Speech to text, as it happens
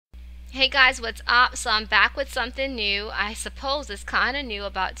Hey guys, what's up? So I'm back with something new. I suppose it's kind of new,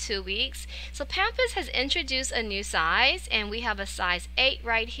 about 2 weeks. So Pampers has introduced a new size, and we have a size 8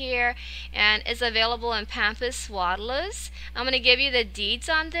 right here, and it's available in Pampers Swaddlers. I'm going to give you the deets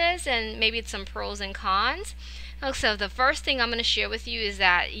on this and maybe some pros and cons. So the first thing I'm going to share with you is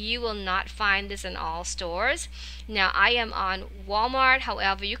that you will not find this in all stores. Now I am on Walmart,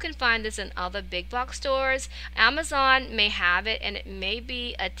 however you can find this in other big box stores. Amazon may have it, and it may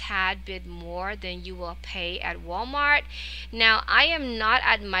be a tad bit more than you will pay at Walmart. Now I am not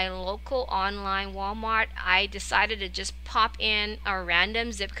at my local online Walmart. I decided to just pop in a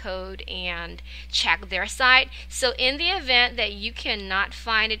random zip code and check their site. So in the event that you cannot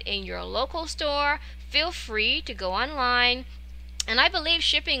find it in your local store, feel free to go online. And I believe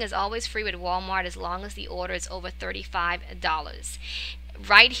shipping is always free with Walmart as long as the order is over $35.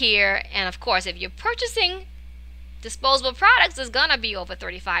 Right here, and of course, if you're purchasing disposable products, it's gonna be over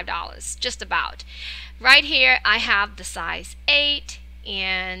 $35, just about. Right here, I have the size 8,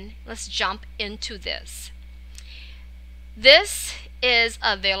 and let's jump into this. This is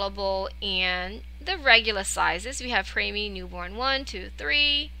available in the regular sizes. We have preemie, newborn 1, 2,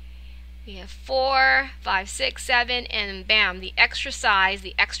 3. We have 4, 5, 6, 7, and bam, the extra size,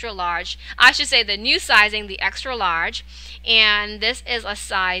 the extra large. I should say the new sizing, the extra large. And this is a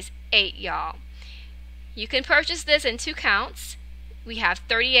size 8, y'all. You can purchase this in 2 counts. We have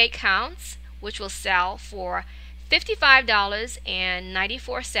 38 counts, which will sell for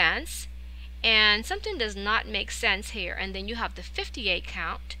 $55.94. And something does not make sense here. And then you have the 58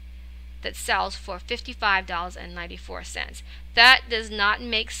 count that sells for $55.94. That does not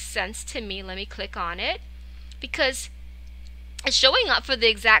make sense to me. Let me click on it, because it's showing up for the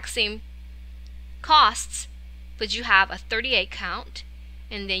exact same costs, but you have a 38 count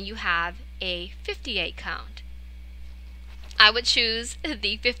and then you have a 58 count. I would choose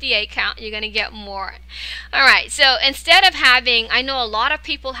the 58 count. You're going to get more. Alright, so instead of having, I know a lot of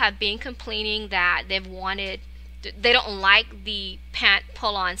people have been complaining that they don't like the pant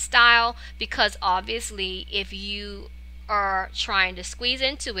pull-on style, because obviously if you are trying to squeeze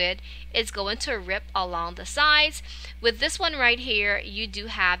into it, it's going to rip along the sides. With this one right here, you do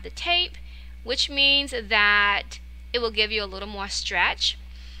have the tape, which means that it will give you a little more stretch.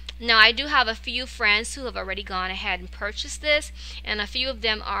 Now I do have a few friends who have already gone ahead and purchased this, and a few of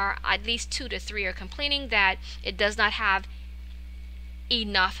them are, at least 2 to 3 are complaining that it does not have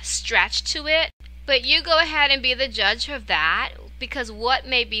enough stretch to it. But you go ahead and be the judge of that, because what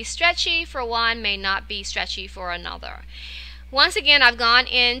may be stretchy for one may not be stretchy for another. Once again, I've gone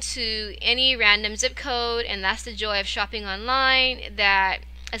into any random zip code, and that's the joy of shopping online, that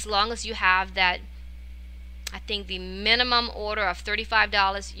as long as you have that, I think the minimum order of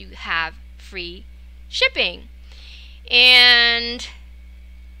 $35, you have free shipping. And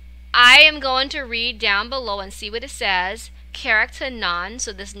I am going to read down below and see what it says. Character none,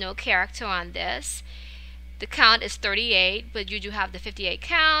 so there's no character on this. The count is 38, but you do have the 58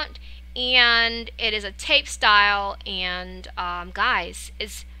 count, and it is a tape style. And guys,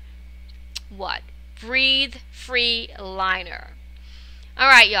 it's what? Breathe free liner.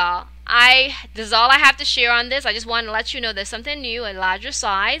 Alright, y'all, this is all I have to share on this. I just want to let you know there's something new, a larger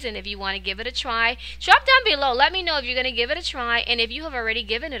size, and if you want to give it a try, drop down below. Let me know if you're going to give it a try, and if you have already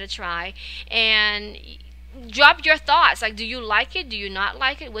given it a try, and drop your thoughts. Like, do you like it? Do you not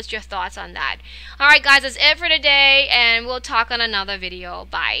like it? What's your thoughts on that? Alright guys, that's it for today, and we'll talk on another video.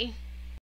 Bye.